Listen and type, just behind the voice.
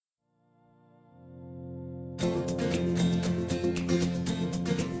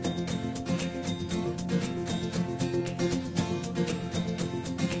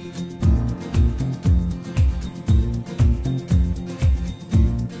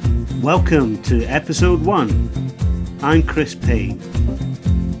Welcome to episode 1. I'm Chris Payne.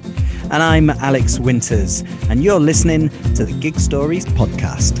 And I'm Alex Winters, and you're listening to the Gig Stories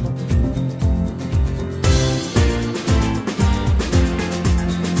podcast.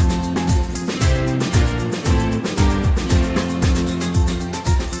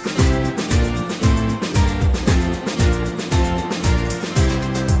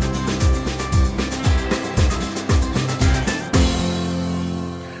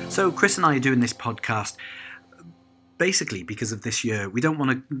 So Chris and I are doing this podcast basically because of this year. We don't want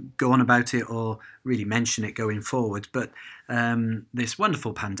to go on about it or really mention it going forward, but this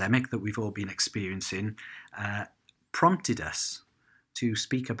wonderful pandemic that we've all been experiencing prompted us to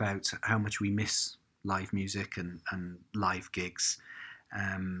speak about how much we miss live music and live gigs.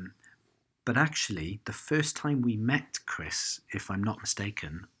 But actually, the first time we met Chris, if I'm not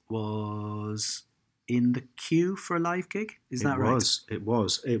mistaken, was in the queue for a live gig. Is that right? It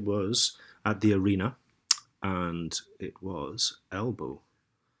was at the arena, and it was Elbow.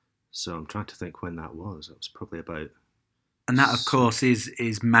 So I'm trying to think when that was. It was probably about. And that, of course,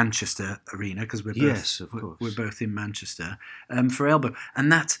 is Manchester Arena, because we're both in Manchester for Elbow.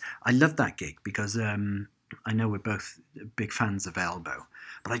 And I love that gig because I know we're both big fans of Elbow,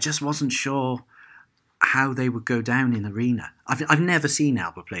 but I just wasn't sure how they would go down in arena. I've never seen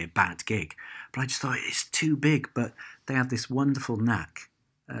Elbow play a bad gig, but I just thought it's too big. But they have this wonderful knack,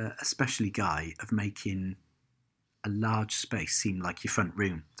 especially Guy, of making a large space seem like your front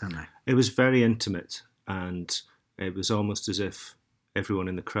room, don't they? It was very intimate, and it was almost as if everyone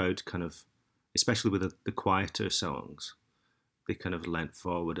in the crowd kind of, especially with the quieter songs, they kind of leant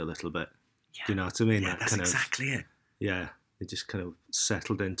forward a little bit. Yeah. Do you know what I mean? Yeah, that's exactly it. Yeah, they just kind of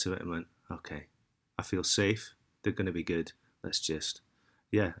settled into it and went, okay, I feel safe. They're going to be good. Let's just,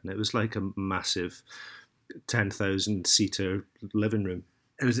 yeah. And it was like a massive 10,000 seater living room.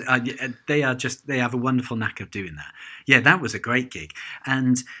 It was. They have a wonderful knack of doing that. Yeah, that was a great gig,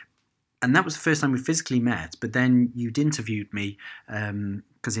 and that was the first time we physically met. But then you'd interviewed me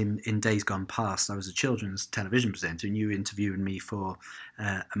because in days gone past, I was a children's television presenter, and you interviewed me for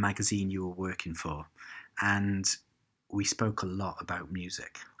a magazine you were working for, and we spoke a lot about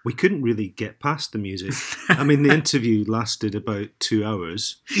music. We couldn't really get past the music. I mean, the interview lasted about 2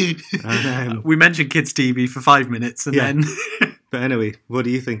 hours. And, we mentioned kids' TV for 5 minutes, and then. But anyway, what do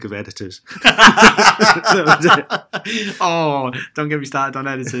you think of editors? Oh, don't get me started on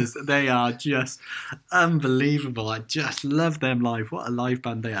editors. They are just unbelievable. I just love them live. What a live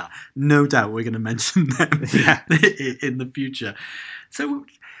band they are. No doubt we're going to mention them in the future. So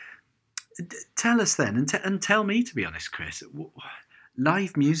tell us then, and tell me, to be honest, Chris,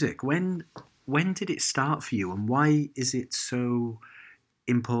 live music, when did it start for you, and why is it so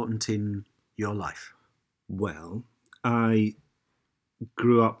important in your life? Well, I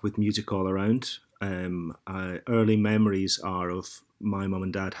grew up with music all around. Early memories are of my mum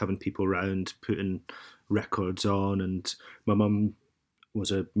and dad having people around, putting records on, and my mum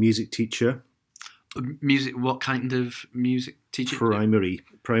was a music teacher. Music? What kind of music teaching?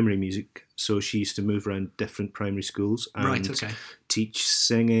 Primary music. So she used to move around different primary schools and teach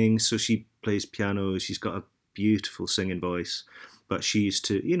singing. So she plays piano. She's got a beautiful singing voice. But she used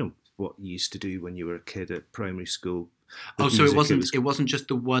to, what you used to do when you were a kid at primary school. Oh, so it wasn't just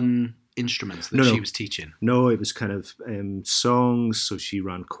the one instrument that she was teaching? No, it was kind of songs. So she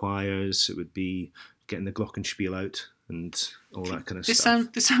ran choirs. It would be getting the glockenspiel out and all that kind of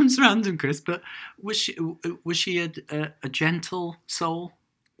stuff. This sounds random, Chris, but was she a gentle soul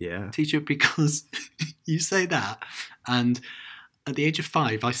teacher? Because you say that, and at the age of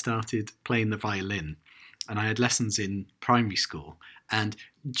 5, I started playing the violin, and I had lessons in primary school. And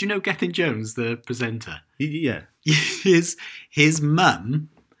do you know Gethin Jones, the presenter? Yeah. His mum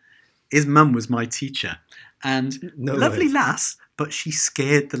was my teacher, and lovely lass, but she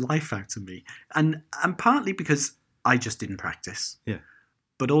scared the life out of me, and partly because I just didn't practice. Yeah.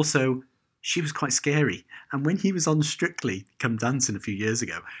 But also, she was quite scary. And when he was on Strictly Come Dancing a few years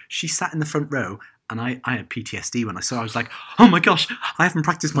ago, she sat in the front row, and I had PTSD when I saw her. I was like, oh my gosh, I haven't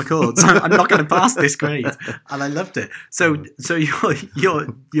practiced my chords. I'm not going to pass this grade. And I loved it. So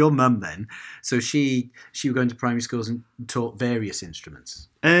your mum then, so she was going to primary schools and taught various instruments.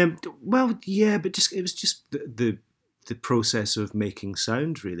 Well, yeah, but it was just the process of making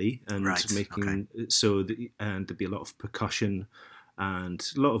sound, really, and and there'd be a lot of percussion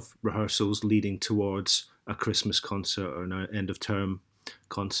and a lot of rehearsals leading towards a Christmas concert or an end of term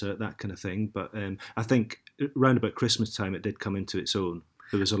concert, that kind of thing. But I think around about Christmas time it did come into its own.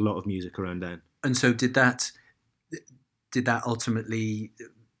 There was a lot of music around then. And so did that ultimately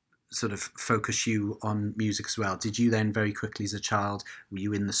sort of focus you on music as well? Did you then very quickly as a child, were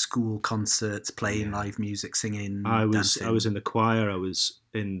you in the school concerts, playing live music, singing, dancing? I was in the choir. I was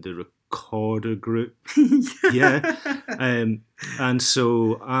in the recorder group. And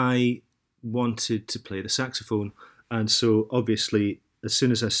so I wanted to play the saxophone. And so obviously, as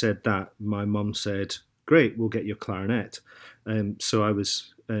soon as I said that, my mum said, "Great, we'll get your clarinet." So I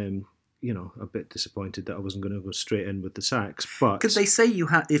was, a bit disappointed that I wasn't going to go straight in with the sax. But because they say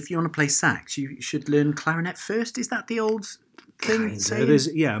if you want to play sax, you should learn clarinet first. Is that the old thing?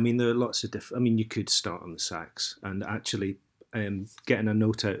 There are lots of different. I mean, you could start on the sax, and actually, getting a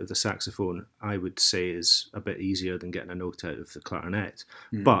note out of the saxophone, I would say, is a bit easier than getting a note out of the clarinet.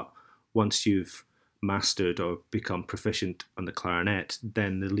 But once you've mastered or become proficient on the clarinet,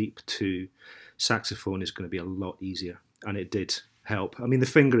 then the leap to saxophone is going to be a lot easier, and it did help. I mean, the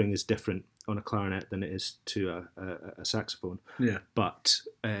fingering is different on a clarinet than it is to a saxophone. Yeah, but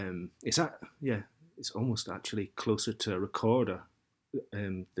it's almost actually closer to a recorder.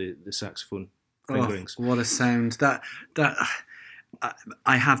 The saxophone fingerings. Oh, what a sound! That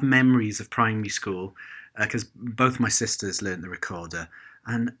I have memories of primary school because both my sisters learnt the recorder,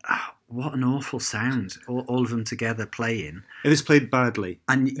 and what an awful sound! All of them together playing. If it's played badly,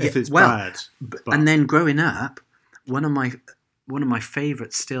 and if it's bad, and then growing up, one of my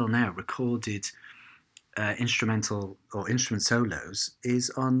favourites still now recorded instrumental or instrument solos is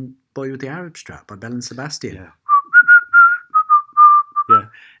on "Boy with the Arab Strap" by Bell and Sebastian. Yeah.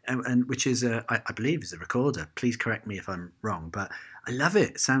 And which is I believe is a recorder. Please correct me if I'm wrong, but I love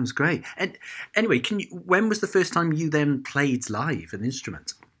it. It sounds great. And anyway, when was the first time you then played live an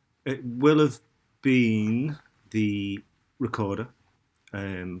instrument? It will have been the recorder,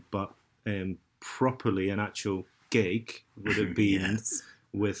 but properly an actual gig would have been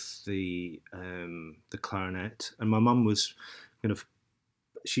with the clarinet. And my mum was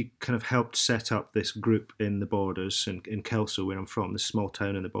she kind of helped set up this group in the Borders, in Kelso, where I'm from, this small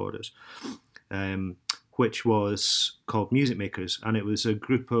town in the Borders, which was called Music Makers. And it was a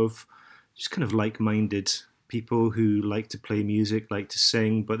group of just kind of like-minded people who like to play music, like to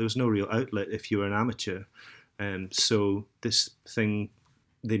sing, but there was no real outlet if you were an amateur. So this thing,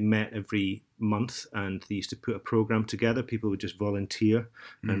 they met every month and they used to put a program together. People would just volunteer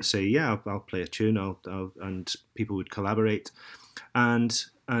and say, "Yeah, I'll play a tune," and people would collaborate. And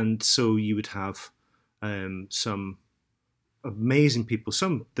so you would have some amazing people,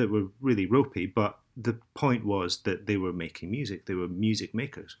 some that were really ropey, but the point was that they were making music. They were music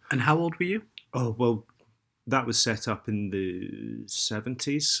makers. And how old were you? Oh, well, that was set up in the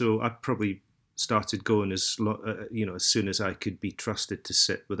 70s, so I probably started going as soon as I could be trusted to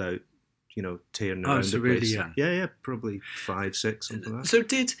sit without, tearing around the really place. young. Yeah, probably 5, 6, something like that. So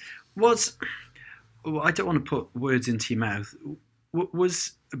I don't want to put words into your mouth.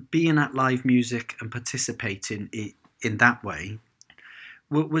 Was being at live music and participating in that way,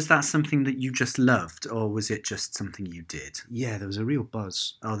 was that something that you just loved, or was it just something you did? Yeah, there was a real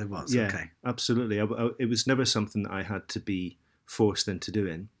buzz. Oh, there was? Yeah, okay. Absolutely. It was never something that I had to be forced into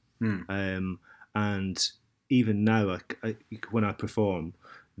doing. And even now, when I perform,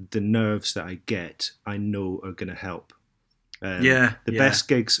 the nerves that I get, I know are going to help. The best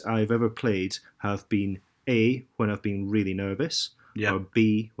gigs I've ever played have been A, when I've been really nervous, or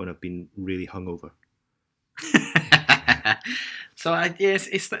B, when I've been really hungover. So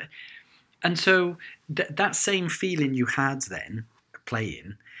it's that, and so that same feeling you had then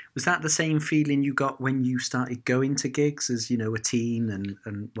playing, was that the same feeling you got when you started going to gigs as a teen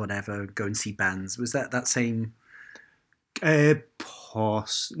and whatever, go and see bands? Was that same?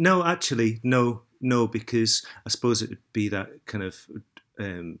 No, actually, no, because I suppose it would be that kind of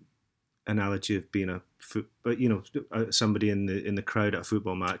analogy of being somebody in the crowd at a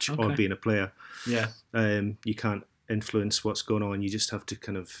football match, or being a player. Yeah. You can't influence what's going on. You just have to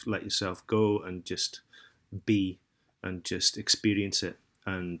kind of let yourself go and just be and just experience it.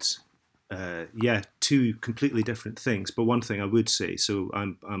 And two completely different things. But one thing I would say, so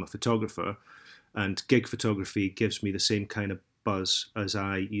I'm a photographer, and gig photography gives me the same kind of buzz as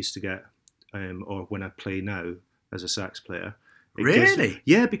I used to get, or when I play now as a sax player. Really?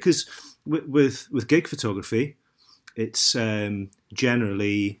 Yeah, because with gig photography, it's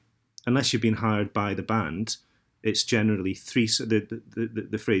generally, unless you've been hired by the band, it's generally three.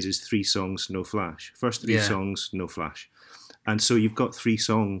 The phrase is 3 songs, no flash. First 3 songs, no flash, and so you've got 3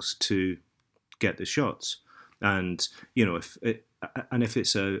 songs to get the shots. And if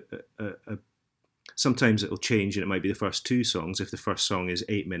it's a sometimes it'll change, and it might be the first 2 songs if the first song is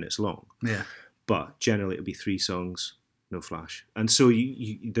 8 minutes long. Yeah, but generally it'll be 3 songs, no flash, and so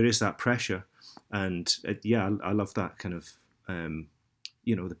you there is that pressure, and I love that kind of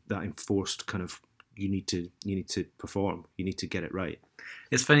that enforced kind of you need to perform, you need to get it right.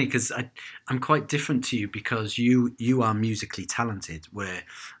 It's funny because I'm quite different to you, because you are musically talented, where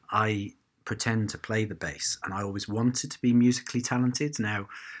I pretend to play the bass, and I always wanted to be musically talented. Now,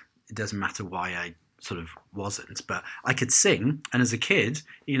 it doesn't matter why I sort of wasn't, but I could sing, and as a kid,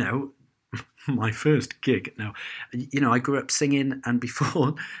 my first gig. Now, I grew up singing, and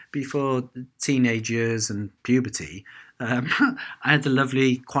before teenage years and puberty, I had a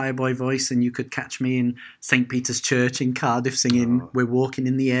lovely choir boy voice, and you could catch me in St. Peter's Church in Cardiff singing "We're Walking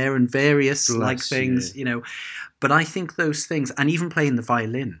in the Air" and various things, But I think those things, and even playing the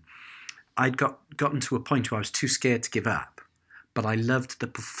violin, I'd gotten to a point where I was too scared to give up. But I loved the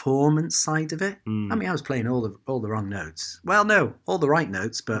performance side of it. I mean, I was playing all the wrong notes. Well, no, all the right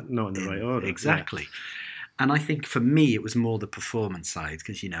notes, but not in the right order. Exactly. Yeah. And I think for me, it was more the performance side,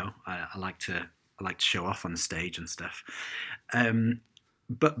 because I like to show off on stage and stuff.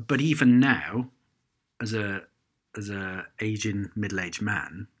 But even now, as a aging middle-aged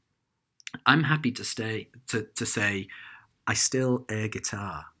man, I'm happy to say I still air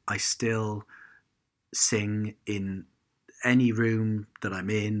guitar. I still sing in any room that I'm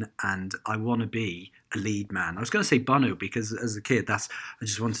in, and I want to be a lead man. I was going to say Bono, because as a kid, I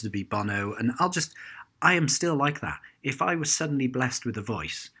just wanted to be Bono, and I am still like that. If I was suddenly blessed with a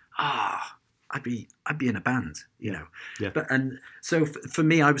voice, I'd be in a band, know. Yeah. And so for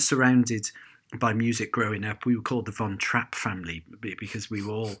me, I was surrounded by music growing up. We were called the Von Trapp family because we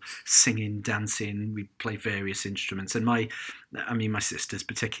were all singing, dancing. We played various instruments, and my sisters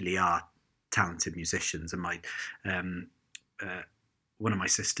particularly are talented musicians, and my one of my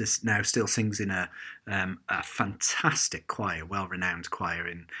sisters now still sings in a fantastic choir, well-renowned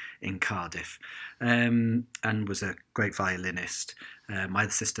choir in Cardiff, and was a great violinist. My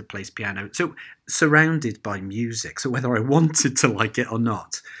other sister plays piano. So surrounded by music. So whether I wanted to like it or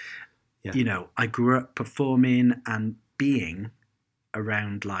not, I grew up performing and being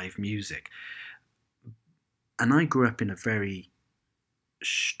around live music. And I grew up in a very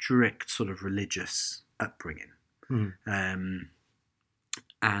strict sort of religious upbringing.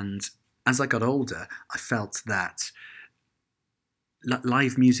 And as I got older, I felt that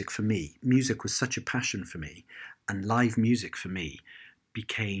live music for me, music was such a passion for me, and live music for me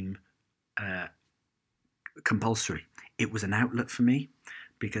became compulsory. It was an outlet for me,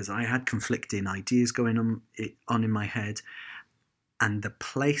 because I had conflicting ideas going on in my head, and the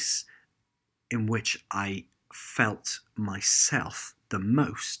place in which I felt myself the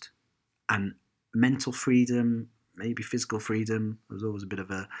most, and mental freedom, maybe physical freedom, I was always a bit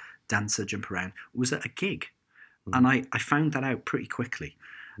of a dancer, jump around, was at a gig. And I found that out pretty quickly.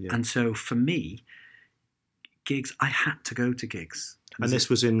 Yeah. And so for me, gigs, I had to go to gigs. And this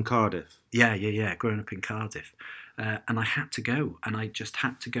was in Cardiff? Yeah, growing up in Cardiff. And I had to go, and I just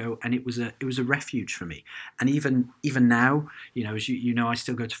had to go, and it was a refuge for me. And even now, as I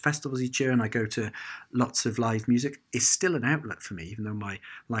still go to festivals each year, and I go to lots of live music. It's still an outlet for me, even though my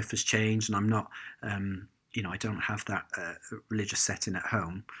life has changed, and I'm not, I don't have that religious setting at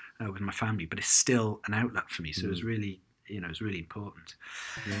home with my family, but it's still an outlet for me. So it was really, it's really important.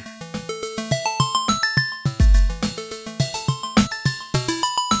 Yeah.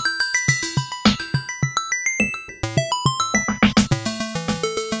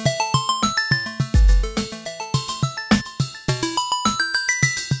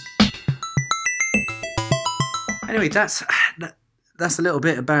 Anyway, that's a little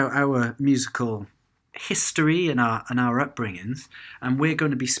bit about our musical history and our upbringings, and we're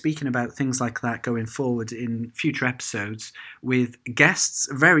going to be speaking about things like that going forward in future episodes with guests,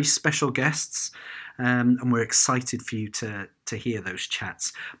 very special guests, and we're excited for you to hear those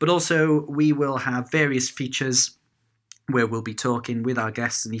chats. But also, we will have various features where we'll be talking with our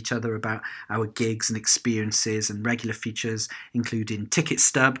guests and each other about our gigs and experiences, and regular features including Ticket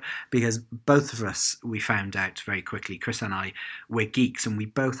Stub, because both of us, we found out very quickly, Chris and I, we're geeks, and we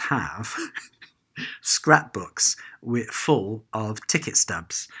both have scrapbooks full of ticket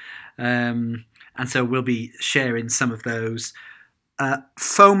stubs. And so we'll be sharing some of those.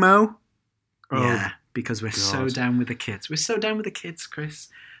 FOMO, because we're so down with the kids. We're so down with the kids, Chris.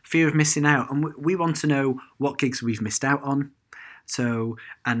 Fear of missing out, and we want to know what gigs we've missed out on. So,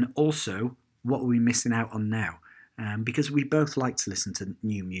 and also, what are we missing out on now? Because we both like to listen to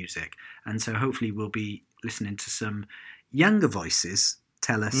new music, and so hopefully we'll be listening to some younger voices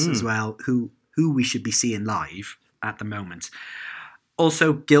tell us as well who we should be seeing live at the moment.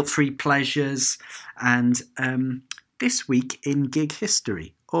 Also, guilt-free pleasures, and this week in gig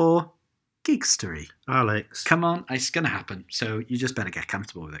history, or Gigstory. Alex. Come on, it's going to happen. So you just better get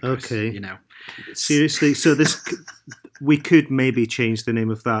comfortable with it, Chris. Okay. You know. Seriously, so we could maybe change the name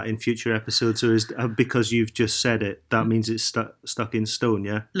of that in future episodes, or is because you've just said it, that means it's stuck in stone,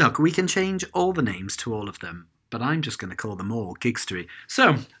 yeah? Look, we can change all the names to all of them, but I'm just going to call them all Gigstory.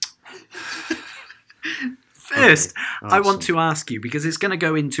 So, first, Okay, awesome. I want to ask you, because it's going to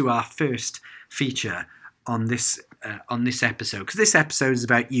go into our first feature on this episode, because this episode is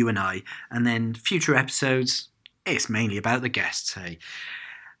about you and I, and then future episodes, it's mainly about the guests, hey?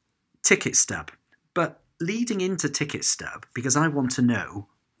 Ticket stub. But leading into ticket stub, because I want to know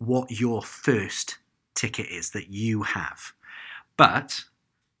what your first ticket is that you have. But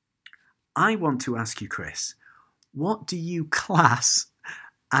I want to ask you, Chris, what do you class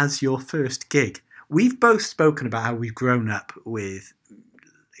as your first gig? We've both spoken about how we've grown up with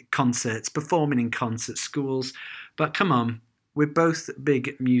concerts, performing in concert schools, but come on, we're both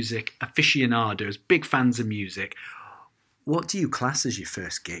big music aficionados, big fans of music. What do you class as your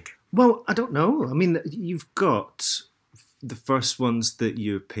first gig? Well, I don't know. I mean, you've got the first ones that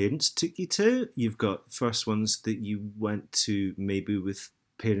your parents took you to. You've got first ones that you went to maybe with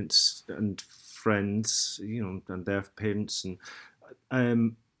parents and friends, and their parents.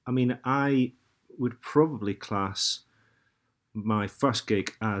 And I mean, I would probably class my first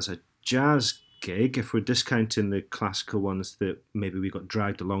gig as a jazz gig, if we're discounting the classical ones that maybe we got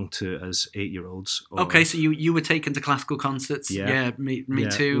dragged along to as 8-year-olds. Okay, so you were taken to classical concerts? Yeah, me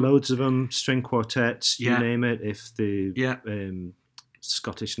too. Loads of them, string quartets, you name it. If the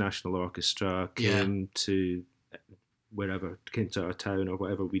Scottish National Orchestra came to wherever, came to our town or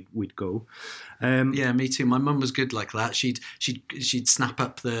whatever, we'd go. Yeah, me too. My mum was good like that. She'd snap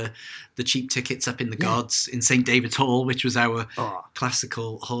up the cheap tickets up in the gods in St David's Hall, which was our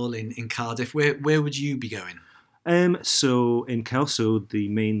classical hall in Cardiff. Where would you be going? So in Kelso, the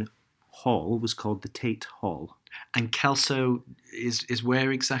main hall was called the Tate Hall. And Kelso is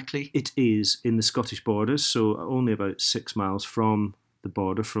where exactly? It is in the Scottish borders, so only about 6 miles from the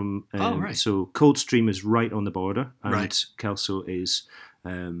border. From right. So Coldstream is right on the border, and right. Kelso is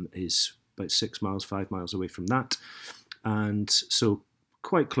about 6 miles, 5 miles away from that, and so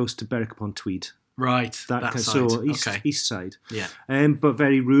quite close to Berwick upon Tweed. Right, that side. So east side. Yeah. But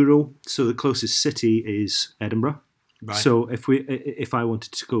very rural. So the closest city is Edinburgh. Right. So if I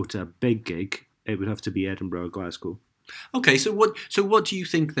wanted to go to a big gig, it would have to be Edinburgh or Glasgow. Okay, so what do you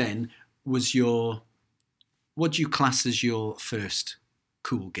think then was what do you class as your first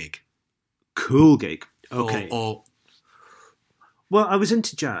cool gig? Cool gig. Okay. Or well, I was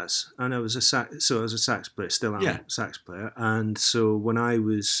into jazz, and I was a sax player, still am a sax player. And so when I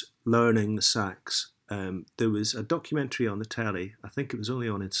was learning the sax, there was a documentary on the telly. I think it was only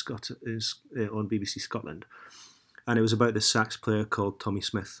on on BBC Scotland, and it was about this sax player called Tommy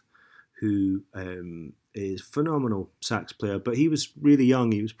Smith, who is a phenomenal sax player. But he was really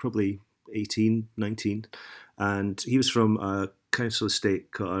young. He was probably 18, 19, and he was from a council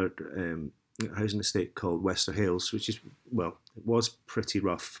estate called housing estate called Wester Hales, which is, well, it was pretty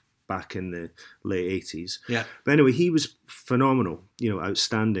rough back in the late 80s. Yeah. But anyway, he was phenomenal,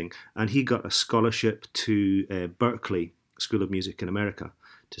 outstanding. And he got a scholarship to Berklee School of Music in America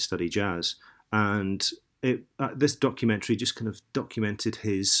to study jazz. And this documentary just kind of documented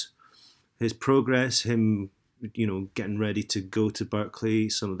his progress, him, getting ready to go to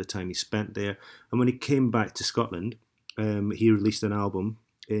Berklee, some of the time he spent there. And when he came back to Scotland, he released an album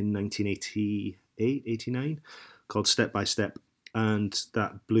in 1988, 89, called Step by Step. And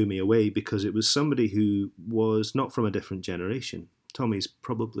that blew me away because it was somebody who was not from a different generation. Tommy's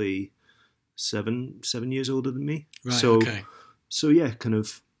probably seven years older than me. Right, so, okay. So yeah, kind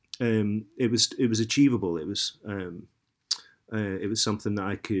of, it was achievable. It was something that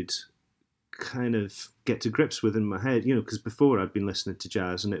I could kind of get to grips with in my head, because before I'd been listening to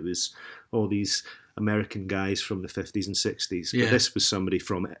jazz and it was all these American guys from the 50s and 60s. Yeah. But this was somebody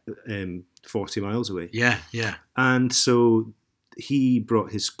from 40 miles away. Yeah, yeah. And so he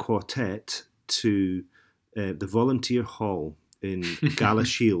brought his quartet to the Volunteer Hall in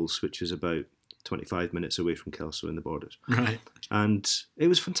Galashiels, which is about 25 minutes away from Kelso in the borders. Right. And it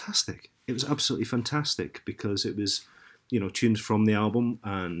was fantastic. It was absolutely fantastic because it was, tunes from the album,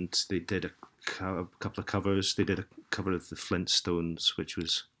 and they did a couple of covers. They did a cover of the Flintstones, which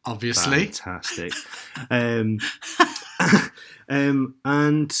was obviously fantastic. And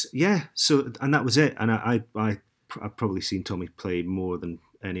yeah, and that was it. And I've probably seen Tommy play more than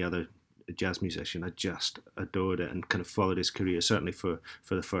any other jazz musician. I just adored it and kind of followed his career, certainly for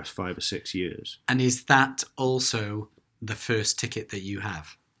the first 5 or 6 years. And is that also the first ticket that you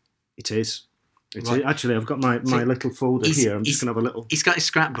have? It is. Actually, I've got my little folder here. I'm just going to have a little... He's got his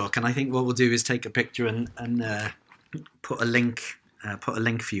scrapbook, and I think what we'll do is take a picture and put a link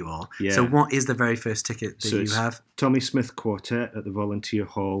for you all. Yeah. So what is the very first ticket that you have? Tommy Smith Quartet at the Volunteer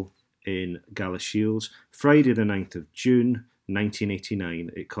Hall in Galashiels, Friday the 9th of June,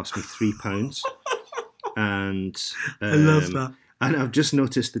 1989. It cost me £3. And I love that. And I've just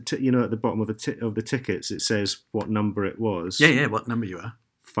noticed at the bottom of the tickets it says what number it was. Yeah. What number you are?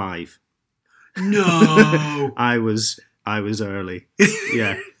 5. No, I was early.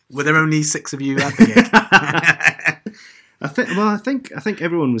 Yeah. Were there only 6 of you at the gig? I think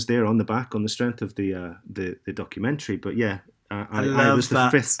everyone was there on the back on the strength of the documentary. But yeah, I was the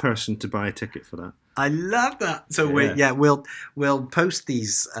 5th person to buy a ticket for that. I love that. So we'll post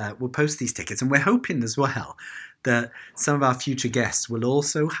these tickets, and we're hoping as well that some of our future guests will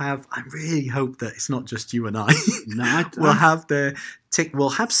also have. I really hope that it's not just you and I. No, we'll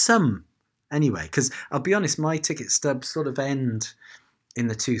have some anyway. Because I'll be honest, my ticket stubs sort of end in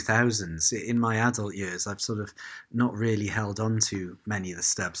the 2000s. In my adult years, I've sort of not really held on to many of the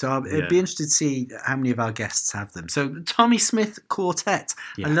stubs. So it'd be interested to see how many of our guests have them. So Tommy Smith Quartet.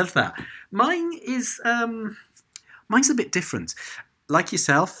 Yeah. I love that. Mine is mine's a bit different. Like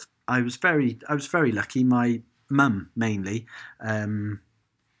yourself, I was very lucky. My mum mainly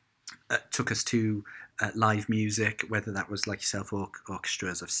took us to live music, whether that was like yourself,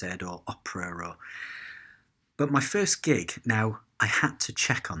 orchestra, as I've said, or opera. But my first gig, now I had to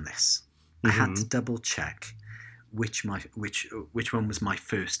check on this. Mm-hmm. I had to double check which one was my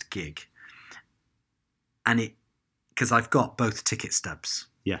first gig, and because I've got both ticket stubs.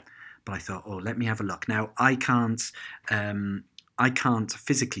 Yeah. But I thought, let me have a look. Now I can't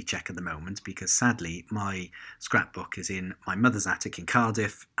physically check at the moment because sadly my scrapbook is in my mother's attic in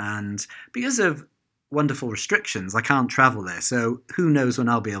Cardiff, and because of wonderful restrictions I can't travel there, so who knows when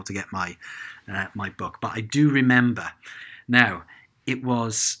I'll be able to get my book. But I do remember. Now it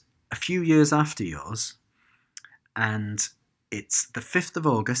was a few years after yours, and it's the 5th of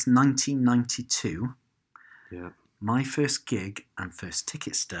August 1992. Yeah. My first gig and first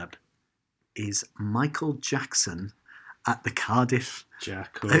ticket stub is Michael Jackson at the Cardiff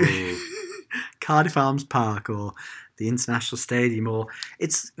Arms Park, or the International Stadium, or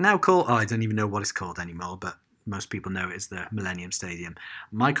it's now called, I don't even know what it's called anymore, but most people know it as the Millennium Stadium.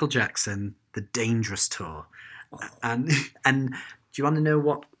 Michael Jackson, the Dangerous Tour. And do you want to know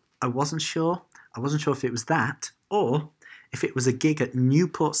what I wasn't sure? I wasn't sure if it was that or if it was a gig at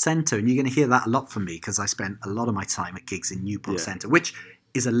Newport Centre, and you're going to hear that a lot from me because I spent a lot of my time at gigs in Newport Centre, which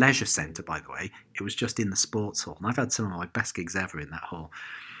is a leisure centre, by the way. It was just in the sports hall, and I've had some of my best gigs ever in that hall.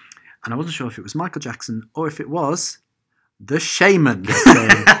 And I wasn't sure if it was Michael Jackson or if it was the Shaman.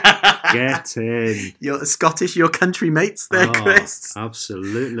 Get in. You're Scottish, your country mates there, Chris.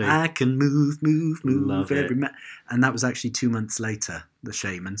 Absolutely. I can move Love every and that was actually 2 months later, the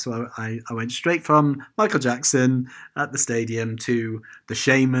Shaman. So I went straight from Michael Jackson at the stadium to the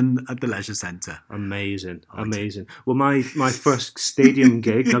Shaman at the leisure centre. Amazing. Well, my first stadium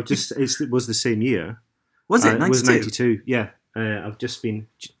gig, it was the same year. Was it 92? It was 92, yeah. I've just been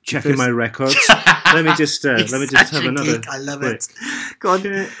checking my records. Let me just have another. Geek. I love it. Go on.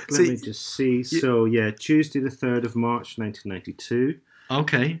 Let me just see. So Tuesday the 3rd of March 1992.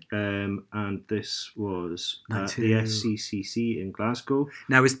 Okay. And this was at the SCCC in Glasgow.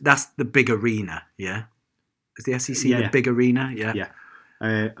 Now that's the big arena, yeah? Is the SCC the big arena? Yeah. Yeah.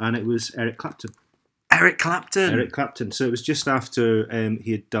 And it was Eric Clapton. Eric Clapton. So it was just after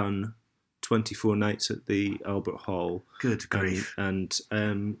he had done 24 nights at the Albert Hall. Good grief. And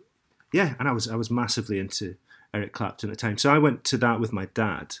and I was massively into Eric Clapton at the time. So I went to that with my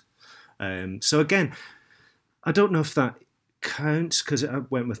dad. So again, I don't know if that counts because I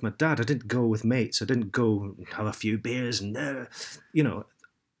went with my dad. I didn't go with mates. I didn't go have a few beers and I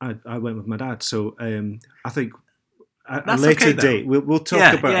went with my dad. So I think at a later date we'll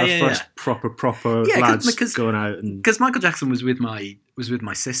talk about our first proper lads going out, and because Michael Jackson was with my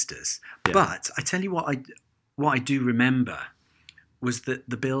sisters. Yeah. But I tell you what I do remember was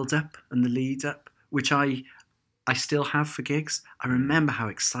the build up and the lead up, which I still have for gigs. I remember how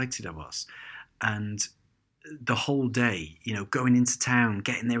excited I was, and the whole day, going into town,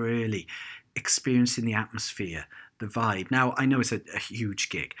 getting there early, experiencing the atmosphere, the vibe. Now, I know it's a huge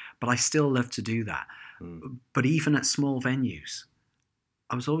gig, but I still love to do that. Mm. But even at small venues,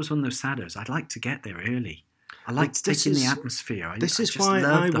 I was always one of those saddos. I'd like to get there early. I like to take in the atmosphere. This is why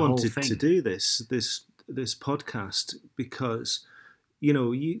I wanted to do this podcast, because,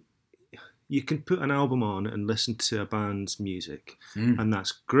 you you can put an album on and listen to a band's music, and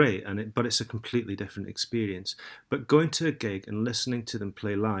that's great. But it's a completely different experience. But going to a gig and listening to them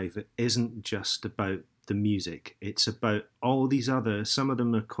play live, it isn't just about the music. It's about all these other. Some of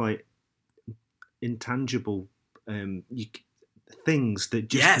them are quite intangible things that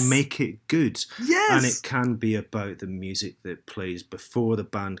just make it good. Yes. And it can be about the music that plays before the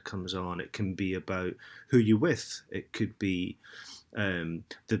band comes on. It can be about who you're with. It could be the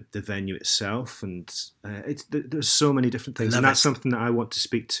venue itself, and there's so many different things, and that's something that I want to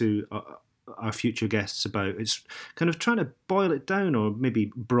speak to our future guests about. It's kind of trying to boil it down, or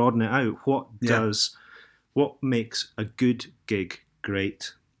maybe broaden it out. What makes a good gig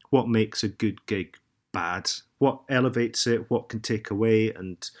great? What makes a good gig bad? What elevates it? What can take away?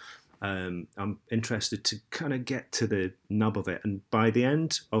 And I'm interested to kind of get to the nub of it. And by the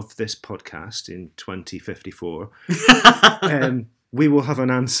end of this podcast in 2054, we will have an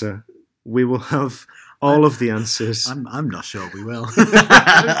answer. We will have all of the answers. I'm not sure we will.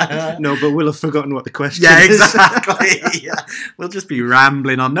 No, but we'll have forgotten what the question is. Yeah, exactly. Yeah. We'll just be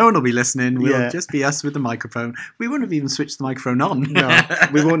rambling on. No one will be listening. We'll just be us with the microphone. We wouldn't have even switched the microphone on. No,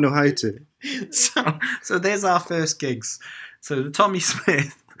 we won't know how to. So there's our first gigs. So Tommy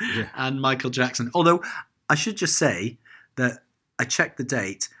Smith and Michael Jackson. Although I should just say that I checked the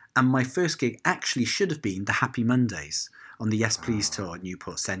date, and my first gig actually should have been the Happy Mondays on the Yes Please tour at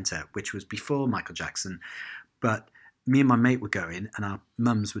Newport Centre, which was before Michael Jackson. But me and my mate were going, and our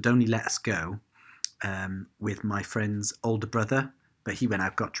mums would only let us go with my friend's older brother. But he went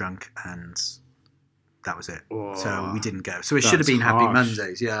out, got drunk, and that was it. Oh, so we didn't go. So it should have been Happy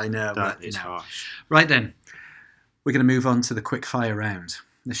Mondays. Yeah, I know. That is harsh. Right then, we're going to move on to the quick fire round.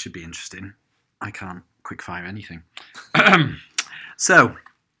 This should be interesting. I can't quick fire anything. So,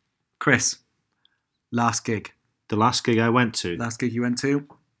 Chris, last gig. The last gig I went to. Last gig you went to?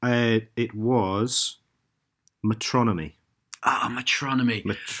 It was Metronomy. Metronomy.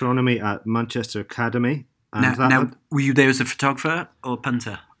 Metronomy at Manchester Academy. And now, were you there as a photographer or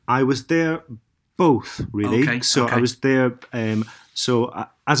punter? I was there both, really. Okay, I was there.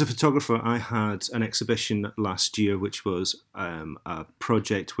 As a photographer, I had an exhibition last year, which was a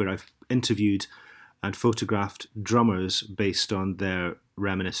project where I've interviewed and photographed drummers based on their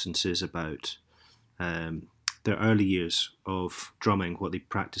reminiscences about their early years of drumming, what they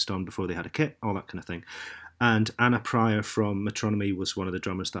practiced on before they had a kit, all that kind of thing. And Anna Pryor from Metronomy was one of the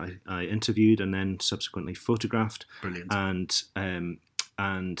drummers that I interviewed and then subsequently photographed. Brilliant.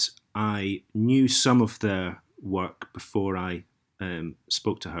 And I knew some of their work before I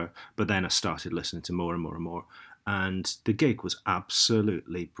spoke to her, but then I started listening to more and more and more. And the gig was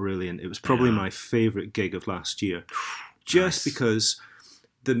absolutely brilliant. It was probably my favourite gig of last year, just because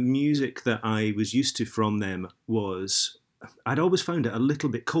the music that I was used to from them was, I'd always found it a little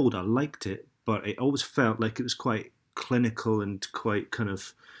bit cold. I liked it, but it always felt like it was quite clinical and quite kind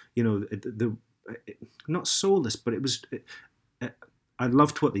of, not soulless, but it was, I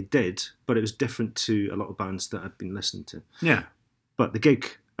loved what they did, but it was different to a lot of bands that I'd been listening to. Yeah. But the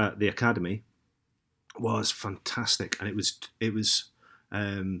gig at the Academy was fantastic, and it was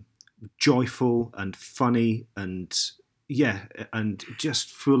joyful and funny and and just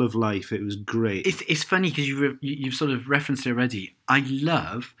full of life. It was great. It's funny because you've sort of referenced it already. I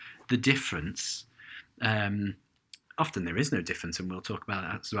love the difference. Often there is no difference, and we'll talk about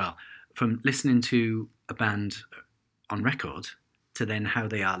that as well. From listening to a band on record to then how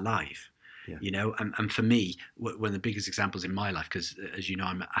they are live. Yeah. And for me, one of the biggest examples in my life, because as you know,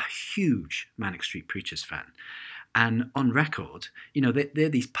 I'm a huge Manic Street Preachers fan. And on record, they're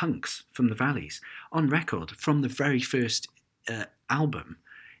these punks from the valleys. On record, from the very first album,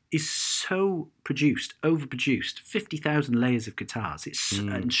 is so produced, overproduced, 50,000 layers of guitars,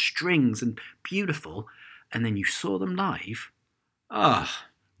 and strings and beautiful. And then you saw them live.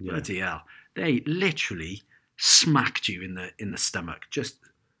 Bloody hell! They literally smacked you in the stomach.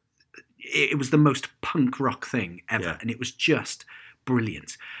 It was the most punk rock thing ever, and it was just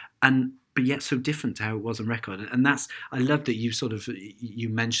brilliant. But yet so different to how it was on record. And I love that you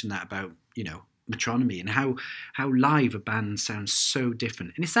mentioned that about, Metronomy and how live a band sounds so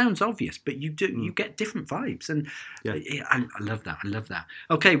different. And it sounds obvious, but you get different vibes. And I love that. I love that.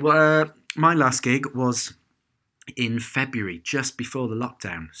 Okay, well, my last gig was in February, just before the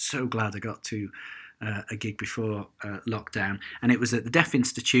lockdown. So glad I got to a gig before lockdown. And it was at the Deaf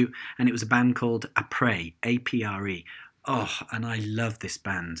Institute, and it was a band called Apre, A-P-R-E. Oh, and I love this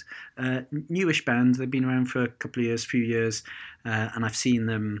band. Newish band. They've been around for a few years, and I've seen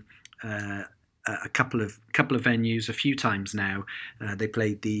them a couple of venues a few times now. They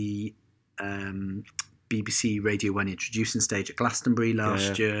played the BBC Radio 1 introducing stage at Glastonbury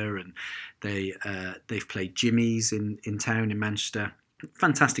last year, and they've played Jimmy's in town in Manchester.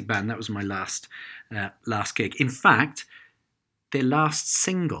 Fantastic band. That was my last gig. In fact, their last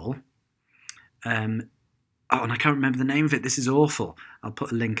single, and I can't remember the name of it. This is awful. I'll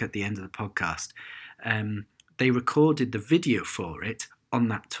put a link at the end of the podcast. They recorded the video for it on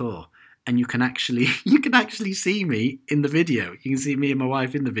that tour, and you can actually see me in the video. You can see me and my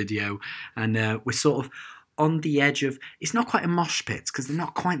wife in the video, and we're sort of on the edge of. It's not quite a mosh pit because they're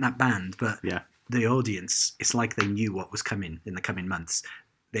not quite that band, but the audience, it's like they knew what was coming in the coming months.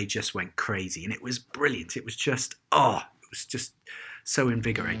 They just went crazy, and it was brilliant. It was just so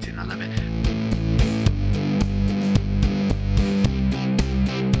invigorating. I love it.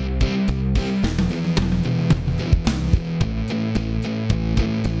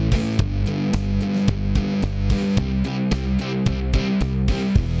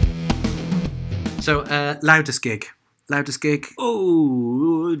 So, loudest gig.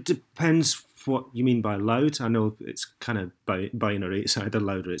 Oh, it depends what you mean by loud. I know it's kind of binary. It's either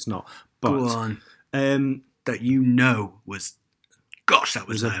loud or it's not. But, go on. That was, gosh, that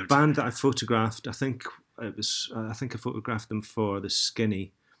was loud. There's a band that I photographed. I think I photographed them for the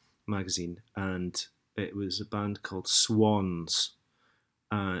Skinny magazine, and it was a band called Swans.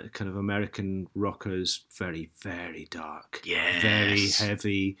 Kind of American rockers, very, very dark, very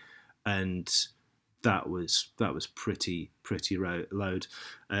heavy, and that was pretty loud.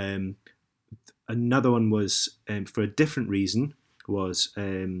 Another one was for a different reason was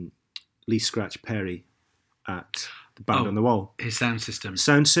Lee Scratch Perry at the Band on the Wall. His sound system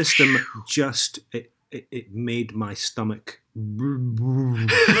just it made my stomach.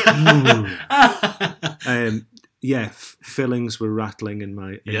 Fillings were rattling in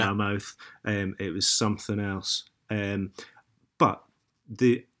my mouth. It was something else. But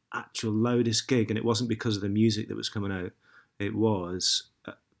the actual loudest gig, and it wasn't because of the music that was coming out. It was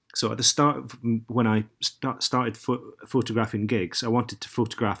so at the start when I started photographing gigs, I wanted to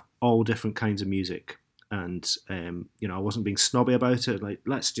photograph all different kinds of music, and I wasn't being snobby about it. Like,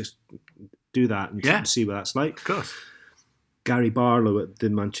 let's just do that and see what that's like. Of course. Gary Barlow at the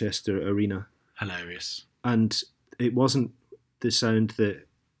Manchester Arena, hilarious, and it wasn't the sound that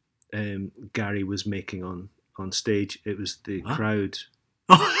Gary was making on stage. It was the crowd.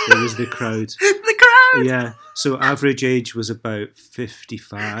 It was the crowd. The crowd! Yeah. So average age was about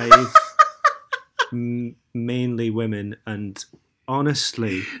 55. Mainly women. And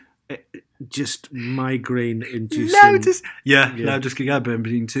honestly, just migraine-inducing. Loudest gig I've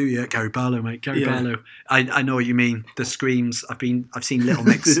been to. Yeah, Gary Barlow, mate. Barlow. I know what you mean. The screams. I've seen Little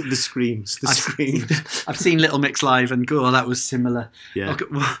Mix. the screams. I've seen Little Mix live, and that was similar. Yeah. Okay,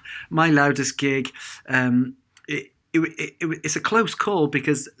 well, my loudest gig. It's a close call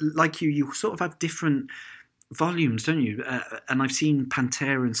because, like you sort of have different volumes, don't you? And I've seen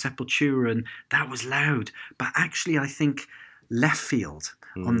Pantera and Sepultura, and that was loud. But actually, I think Left Field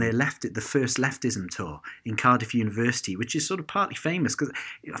on their the first Leftism tour in Cardiff University, which is sort of partly famous because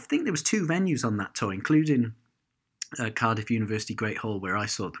I think there was 2 venues on that tour, including Cardiff University Great Hall where I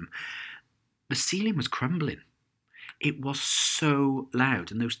saw them. The ceiling was crumbling. It was so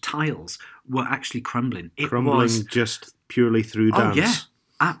loud, and those tiles were actually crumbling. Crumbling just purely through dance.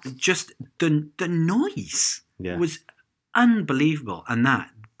 Oh, yeah. Just the noise was unbelievable. And that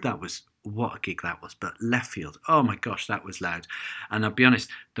was, what a gig that was. But Left Field, oh my gosh, that was loud. And I'll be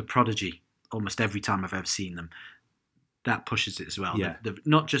honest, The Prodigy, almost every time I've ever seen them, that pushes it as well. Yeah.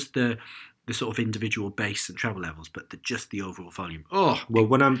 Not just the sort of individual bass and treble levels, but just the overall volume. Oh, well,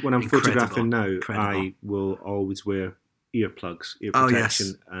 when I'm photographing now, I will always wear ear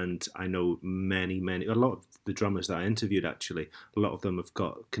protection, and I know many, a lot of the drummers that I interviewed, actually, a lot of them have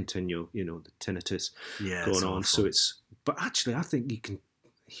got continual, the tinnitus going on. So but actually, I think you can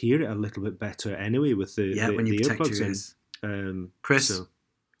hear it a little bit better anyway with the when you protect earplugs your ears. Chris,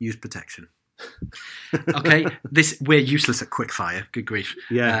 use protection. Okay, we're useless at quickfire. Good grief.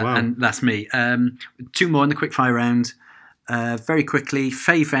 Yeah, wow. And that's me. 2 more in the quickfire round. Very quickly,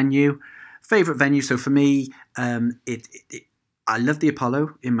 favourite venue. So for me, I love the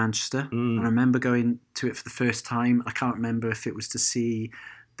Apollo in Manchester, and I remember going to it for the first time. I can't remember if it was to see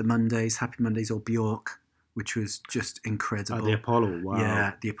the Happy Mondays, or Bjork, which was just incredible. The Apollo, wow.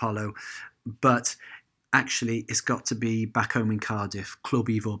 Yeah, the Apollo. But actually, it's got to be back home in Cardiff, Club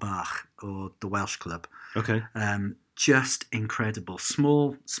Ivo Bach, or the Welsh Club. Okay. Just incredible.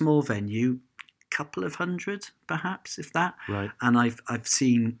 Small venue, couple of hundred, perhaps, if that. Right. And I've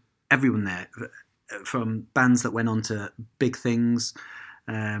seen everyone there, from bands that went on to big things,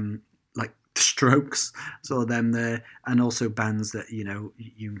 like Strokes, saw them there, and also bands that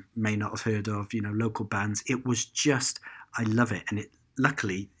you may not have heard of, local bands. It was just, I love it, and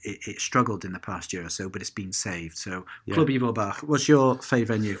luckily it struggled in the past year or so, but it's been saved. So Club Evil Bar, what's your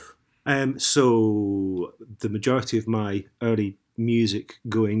favourite venue? So the majority of my early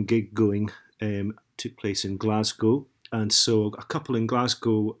gig going took place in Glasgow, and so a couple in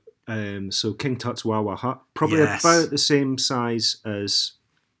Glasgow. So King Tut's Wah Wah Hut, probably about the same size as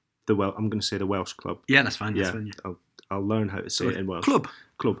I'm going to say the Welsh club. Yeah, that's fine. That's fine. I'll learn how to say it in Welsh. Club.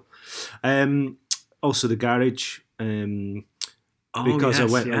 Also the Garage. Because I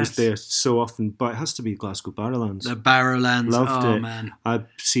was there so often, but it has to be Glasgow Barrowlands. The Barrowlands, loved it. Man! I've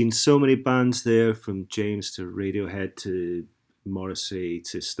seen so many bands there, from James to Radiohead to Morrissey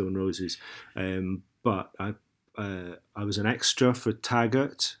to Stone Roses. But I was an extra for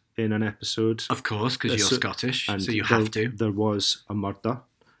Taggart in an episode. Of course, because you're Scottish, so you have to. There was a murder.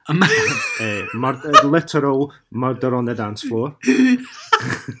 Literal murder on the dance floor.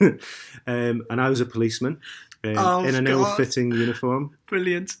 And I was a policeman. In an ill-fitting uniform.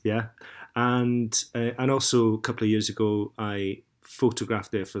 Brilliant. Yeah. And also a couple of years ago, I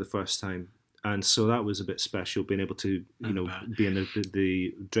photographed there for the first time. And so that was a bit special, being able to, be in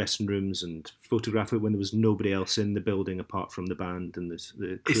the dressing rooms and photograph it when there was nobody else in the building apart from the band and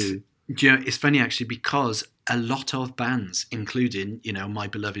the crew. It's funny, actually, because a lot of bands, including, my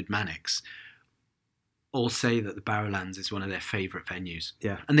beloved Mannix, all say that the Barrowlands is one of their favourite venues.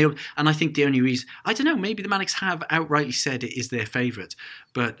 Yeah. And I think the only reason, I don't know, maybe the Mannix have outrightly said it is their favourite,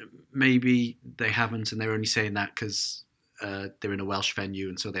 but maybe they haven't, and they're only saying that because they're in a Welsh venue,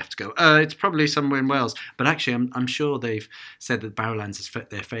 and so they have to go, it's probably somewhere in Wales. But actually, I'm sure they've said that Barrowlands is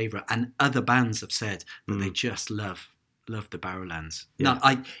their favourite, and other bands have said that they just love the Barrowlands. Yeah.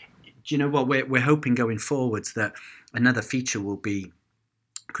 Now, do you know what? We're hoping going forwards that another feature will be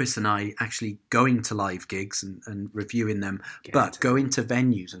Chris and I actually going to live gigs and reviewing them, but going to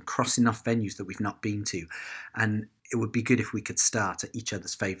venues and crossing off venues that we've not been to. And it would be good if we could start at each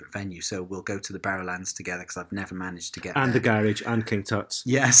other's favourite venue. So we'll go to the Barrowlands together, because I've never managed to get there. And the Garage and King Tut's.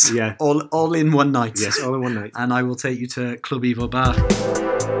 Yes. Yeah. All in one night. Yes, all in one night. And I will take you to Club Evil Bar.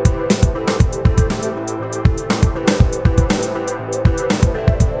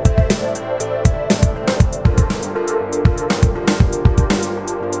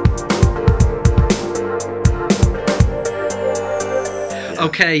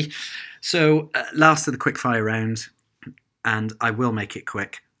 Okay, so last of the quickfire round, and I will make it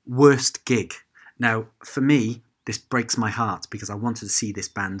quick. Worst gig. Now, for me, this breaks my heart because I wanted to see this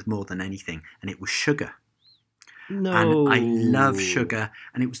band more than anything, and it was Sugar. No. And I love Sugar,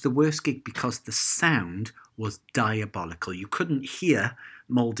 and it was the worst gig because the sound was diabolical. You couldn't hear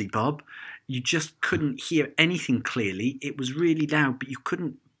Mouldy Bob. You just couldn't hear anything clearly. It was really loud, but you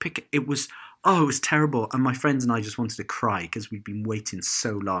couldn't pick it. It was terrible. And my friends and I just wanted to cry because we'd been waiting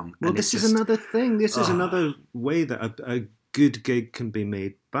so long. Well, this is another thing. This is another way that a good gig can be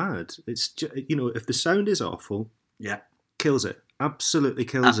made bad. It's just, if the sound is awful, kills it. Absolutely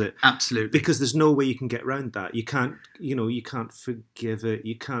kills it. Absolutely. Because there's no way you can get around that. You can't, you can't forgive it.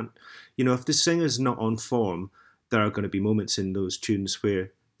 You can't, if the singer's not on form, there are going to be moments in those tunes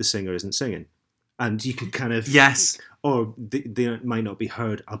where the singer isn't singing. And you can kind of... Yes. Or they might not be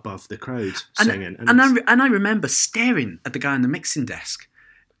heard above the crowd singing. And I remember staring at the guy on the mixing desk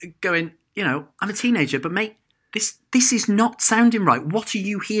going, I'm a teenager, but mate, this is not sounding right. What are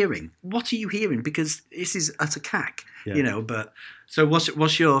you hearing? What are you hearing? Because this is utter cack, but... So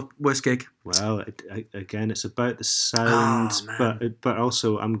what's your worst gig? Well, again, it's about the sound, but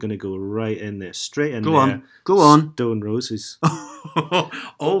also I'm going to go right in there, straight in there. Go on. Stone Roses.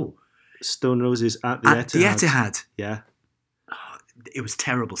 Oh. Stone Roses at the Etihad. The Etihad. Yeah. Oh, it was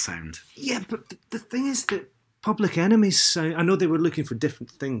terrible sound. Yeah, but the thing is that Public Enemy's sound, I know they were looking for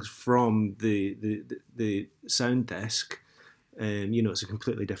different things from the sound desk. It's a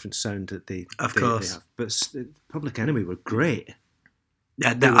completely different sound that they have. But Public Enemy were great.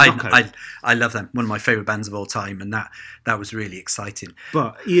 Yeah, I love them. One of my favourite bands of all time, and that was really exciting.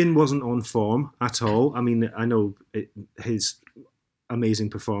 But Ian wasn't on form at all. I mean, I know his amazing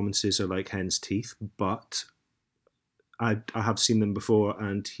performances are like hen's teeth, but I have seen them before,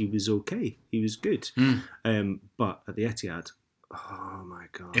 and he was okay. He was good. But at the Etihad, oh my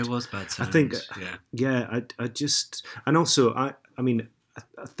god, it was bad sound. I think, I just, and also I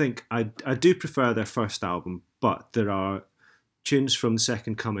think I do prefer their first album, but there are tunes from The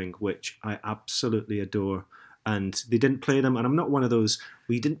Second Coming which I absolutely adore, and they didn't play them, and I'm not one of those.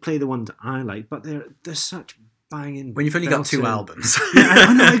 We didn't play the one that I like, but they're such banging. When you've only got 2 albums. Yeah,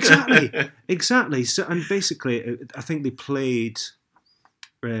 I know, exactly. So, and basically, I think they played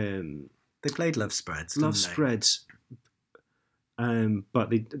They played Love Spreads, didn't Love they? Spreads.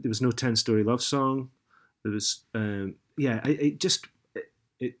 But there was no 10-story love song. There was, it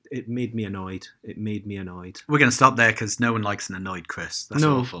made me annoyed. It made me annoyed. We're going to stop there because no one likes an annoyed Chris. That's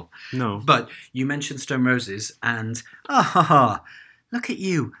awful. No. But you mentioned Stone Roses and, look at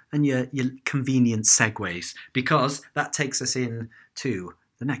you and your convenient segues, because that takes us in to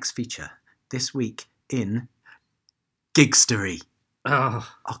the next feature this week in Gigstory. Oh,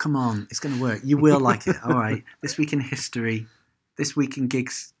 come on. It's going to work. You will like it. All right. This week in history. This week in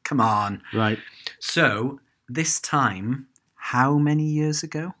gigs. Come on. Right. So, this time, how many years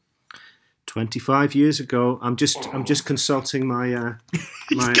ago? 25 years ago. I'm just consulting my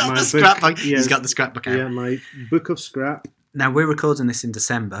He's got the scrapbook. Yeah, he's got the scrapbook out. Yeah, my book of scrap. Now, we're recording this in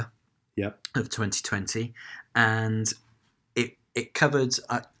December Yep. of 2020, and it covered,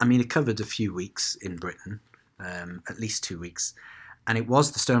 it covered a few weeks in Britain, at least 2 weeks, and it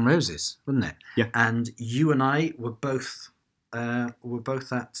was the Stone Roses, wasn't it? Yeah. And you and I were both at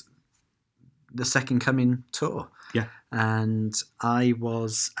the Second Coming tour. Yeah. And I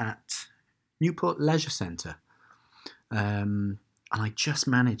was at Newport Leisure Centre, and I just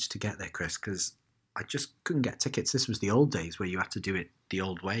managed to get there, Chris, because I just couldn't get tickets. This was the old days where you had to do it the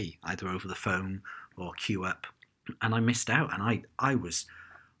old way, either over the phone or queue up, and I missed out, and I was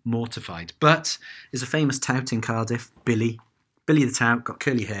mortified. But there's a famous tout in Cardiff, Billy the tout, got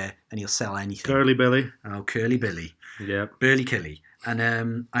curly hair, and he'll sell anything. Curly Billy. Oh, Curly Billy. Yeah. Burly Killy. And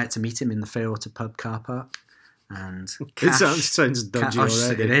I had to meet him in the Fairwater pub car park. And cash, It sounds dodgy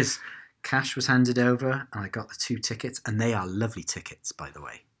already. It is. Cash was handed over, and I got the 2 tickets, and they are lovely tickets, by the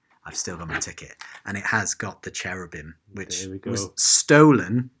way. I've still got my ticket, and it has got the cherubim, which was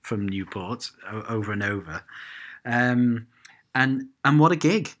stolen from Newport over and over. And what a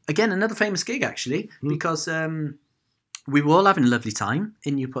gig! Again, another famous gig actually, because we were all having a lovely time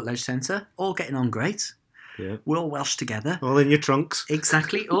in Newport Leisure Centre, all getting on great. Yeah. We're all Welsh together. All in your trunks.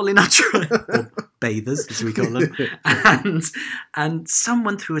 Exactly, all in our trunks. Or bathers, as we call them. And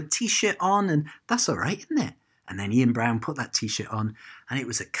someone threw a T-shirt on, and that's all right, isn't it? And then Ian Brown put that T-shirt on, and it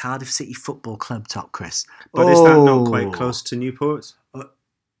was a Cardiff City Football Club top, Chris. But is that not quite close to Newport?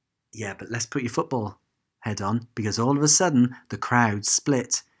 Yeah, but let's put your football head on, because all of a sudden the crowd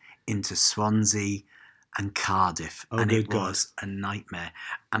split into Swansea and Cardiff, and it was a nightmare.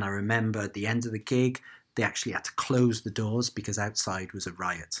 And I remember at the end of the gig, they actually had to close the doors because outside was a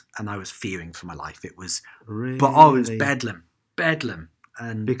riot, and I was fearing for my life. It was, really? But it was bedlam,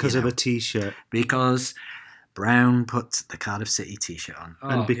 and because of a T-shirt. Because Brown put the Cardiff City T-shirt on,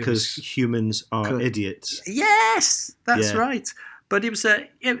 and because humans are idiots. Yes, that's right. But it was a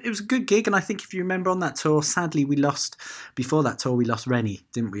good gig, and I think if you remember on that tour, sadly we lost Rennie,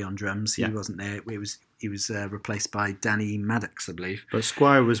 didn't we, on drums? He wasn't there. He was replaced by Danny Maddox, I believe. But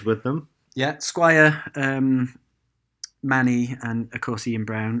Squire was with them. Yeah, Squire, Manny, and of course Ian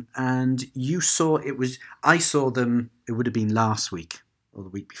Brown. And I saw them. It would have been last week or the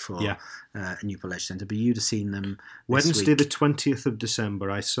week before. Yeah. At Newport Leisure Centre, but you'd have seen them Wednesday the 20th of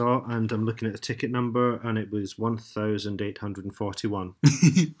December I saw, and I'm looking at the ticket number, and it was 1,841.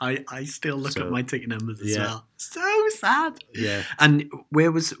 I still look at my ticket numbers as well. So sad. Yeah. And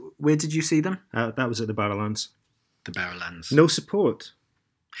where did you see them? That was at the Barrowlands. The Barrowlands. No support.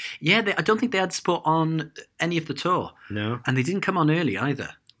 Yeah, I don't think they had support on any of the tour. No. And they didn't come on early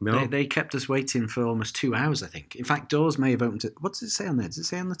either. No. They kept us waiting for almost 2 hours, I think. In fact, doors may have opened what does it say on there? Does it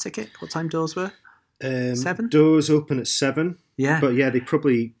say on the ticket what time doors were? 7? Doors open at 7. Yeah. But yeah, they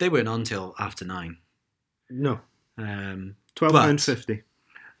weren't on till after 9. No. £12.50.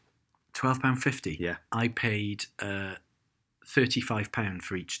 £12.50? Yeah. I paid £35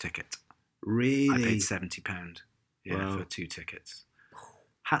 for each ticket. Really? I paid £70 for 2 tickets.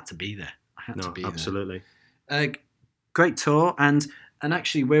 Had to be there. Absolutely. Great tour, and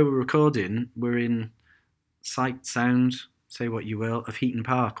actually where we're recording, we're in sight, sound, say what you will, of Heaton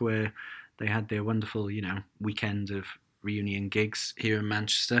Park, where they had their wonderful, weekend of reunion gigs here in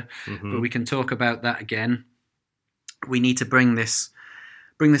Manchester. Mm-hmm. But we can talk about that again. We need to bring this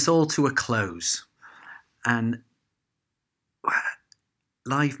all to a close. And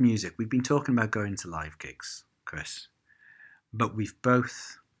live music, we've been talking about going to live gigs, Chris, but we've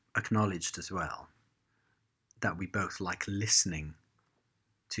both acknowledged as well that we both like listening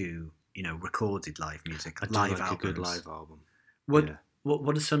to, recorded live music, live albums. A good live album.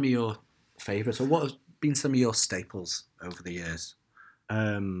 What are some of your favourites, or what have been some of your staples over the years?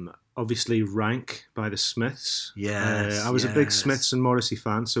 Obviously, Rank by the Smiths. Yes, I was a big Smiths and Morrissey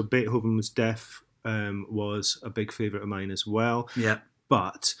fan, so Beethoven Was Deaf was a big favourite of mine as well. Yeah.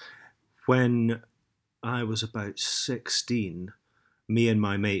 But when I was about 16, me and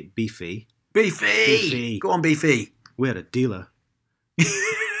my mate Beefy. Beefy! Go on, Beefy. We had a dealer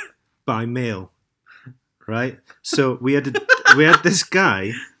by mail, right? So we had this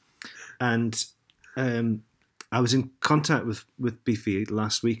guy, and I was in contact with Beefy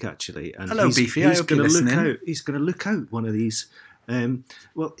last week actually. And hello, Beefy. I hope you're listening. He's going to look out one of these.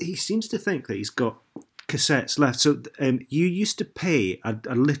 Well, he seems to think that he's got cassettes left. So you used to pay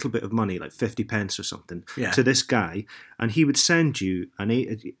a little bit of money, like 50 pence or something, to this guy, and he would send you an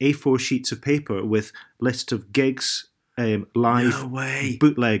A4 sheets of paper with list of gigs, live,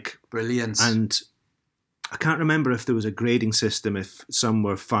 bootleg. Brilliant. And I can't remember if there was a grading system, if some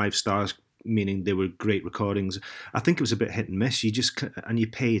were 5 stars, meaning they were great recordings. I think it was a bit hit and miss. You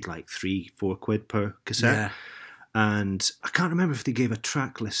paid like 3-4 quid per cassette. Yeah. And I can't remember if they gave a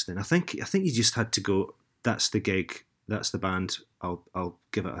track listing. I think you just had to go, that's the gig, that's the band, I'll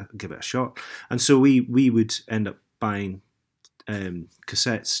give it a shot. And so we would end up buying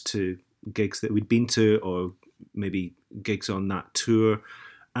cassettes to gigs that we'd been to, or maybe gigs on that tour.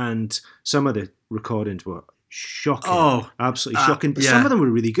 And some of the recordings were shocking, absolutely shocking. But some of them were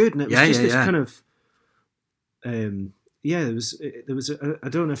really good, and it was this kind of there was. I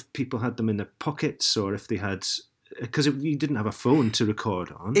don't know if people had them in their pockets or if they had, because you didn't have a phone to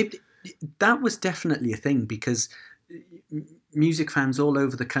record on. That was definitely a thing, because music fans all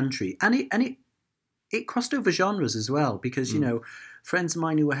over the country, and it crossed over genres as well, because you know, friends of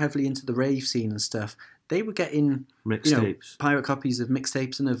mine who were heavily into the rave scene and stuff, they were getting mixtapes, pirate copies of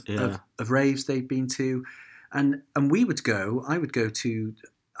mixtapes and of raves they'd been to, and we would go. I would go to.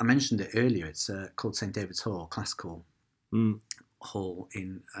 I mentioned it earlier. It's called St David's Hall, classical hall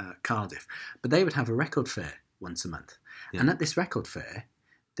in Cardiff, but they would have a record fair once a month, and at this record fair,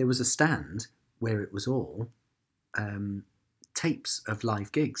 there was a stand where it was all tapes of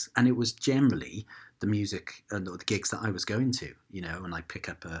live gigs, and it was generally the music and the gigs that I was going to, you know, and I'd pick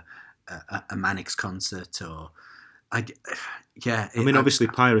up a Mannix concert, or obviously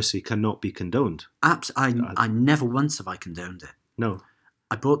piracy cannot be condoned. I never once have I condoned it. No.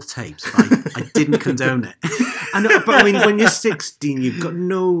 I bought the tapes, but I didn't condone it. I know, but I mean, when you're 16, you've got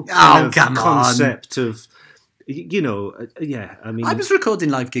no concept of, you know, I mean... I was recording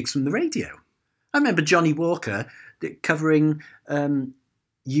live gigs from the radio. I remember Johnny Walker covering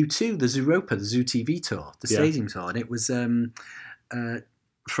U2, the Zooropa, the Zoo TV tour, the staging tour, and it was it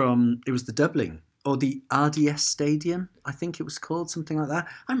was the Dublin, or the RDS Stadium, I think it was called, something like that.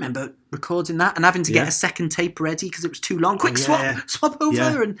 I remember recording that and having to get a second tape ready because it was too long. Quick, swap over.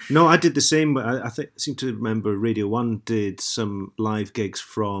 Yeah. And no, I did the same. I seem to remember Radio 1 did some live gigs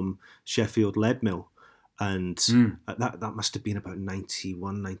from Sheffield Leadmill. And that must have been about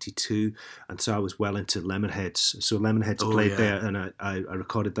 91, 92. And so I was well into Lemonheads. So Lemonheads played there, and I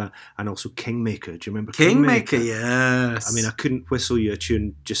recorded that. And also Kingmaker. Do you remember Kingmaker? Yes. I mean, I couldn't whistle you a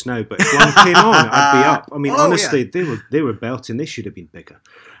tune just now, but if one came on, I'd be up. I mean, honestly, they were belting. They should have been bigger.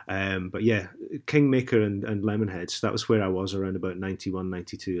 But yeah, Kingmaker and Lemonheads, that was where I was around about 91,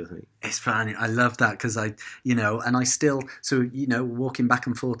 92, I think. It's funny. I love that because I still, walking back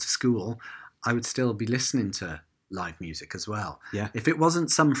and forth to school, I would still be listening to live music as well. Yeah. If it wasn't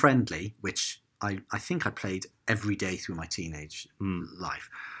Some Friendly, which I think I played every day through my teenage life,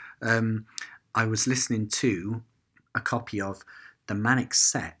 I was listening to a copy of the Mannix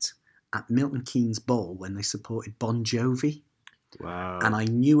set at Milton Keynes Bowl when they supported Bon Jovi. Wow. And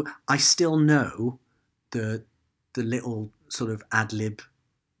I still know the little sort of ad-lib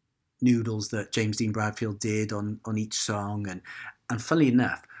noodles that James Dean Bradfield did on each song. And funnily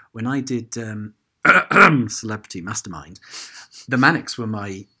enough, when I did Celebrity Mastermind, the Mannix were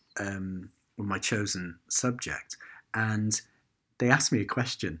my chosen subject, and they asked me a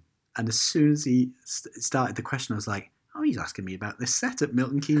question. And as soon as he started the question, I was like, "Oh, he's asking me about this set at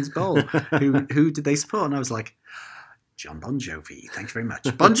Milton Keynes Bowl. Who did they support?" And I was like, "John Bon Jovi. Thank you very much,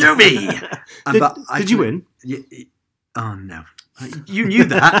 Bon Jovi." Did you win? Oh no. You knew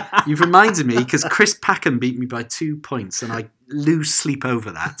that. You've reminded me, because Chris Packham beat me by 2 points, and I lose sleep over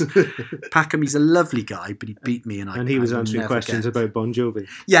that. Packham, he's a lovely guy, but he beat me, and he was answering questions about Bon Jovi.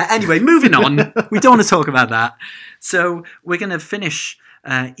 Yeah. Anyway, moving on. We don't want to talk about that. So we're going to finish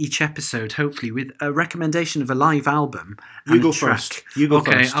each episode, hopefully, with a recommendation of a live album. You go first.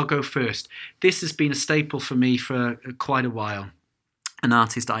 Okay, I'll go first. This has been a staple for me for quite a while. An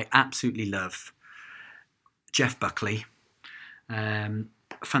artist I absolutely love, Jeff Buckley.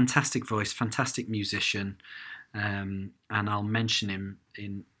 Fantastic voice, fantastic musician, and I'll mention him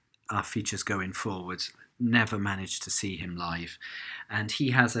in our features going forward. Never managed to see him live, and he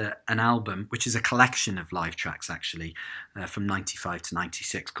has an album which is a collection of live tracks, actually, from 95 to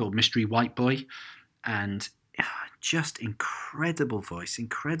 96, called Mystery White Boy, and just incredible voice,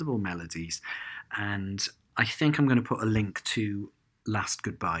 incredible melodies, and I think I'm going to put a link to Last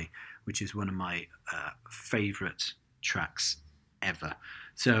Goodbye, which is one of my favourite tracks ever.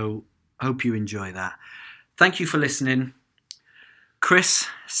 So hope you enjoy that. Thank you for listening. Chris,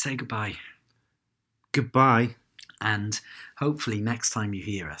 say goodbye. Goodbye. And hopefully next time you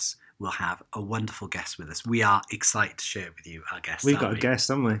hear us, we'll have a wonderful guest with us. We are excited to share with you our guest. We've got a guest,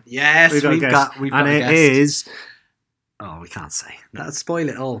 haven't we? Yes, we've got a guest. It is... Oh, we can't say. That'll spoil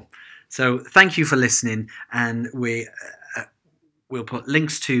it all. So thank you for listening, and we'll put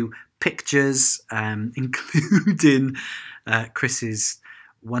links to pictures, including Chris's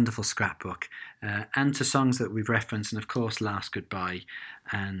wonderful scrapbook, and to songs that we've referenced, and of course Last Goodbye.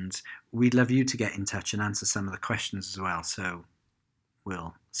 And we'd love you to get in touch and answer some of the questions as well. So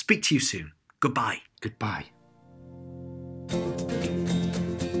we'll speak to you soon. Goodbye. Goodbye.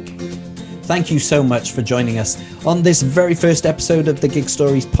 Thank you so much for joining us on this very first episode of the Gig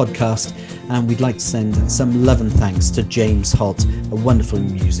Stories podcast. And we'd like to send some love and thanks to James Holt, a wonderful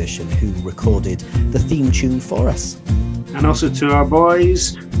musician who recorded the theme tune for us. And also to our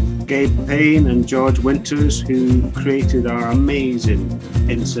boys, Gabe Payne and George Winters, who created our amazing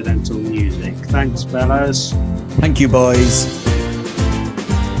incidental music. Thanks, fellas. Thank you, boys.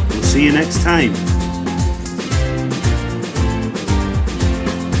 We'll see you next time.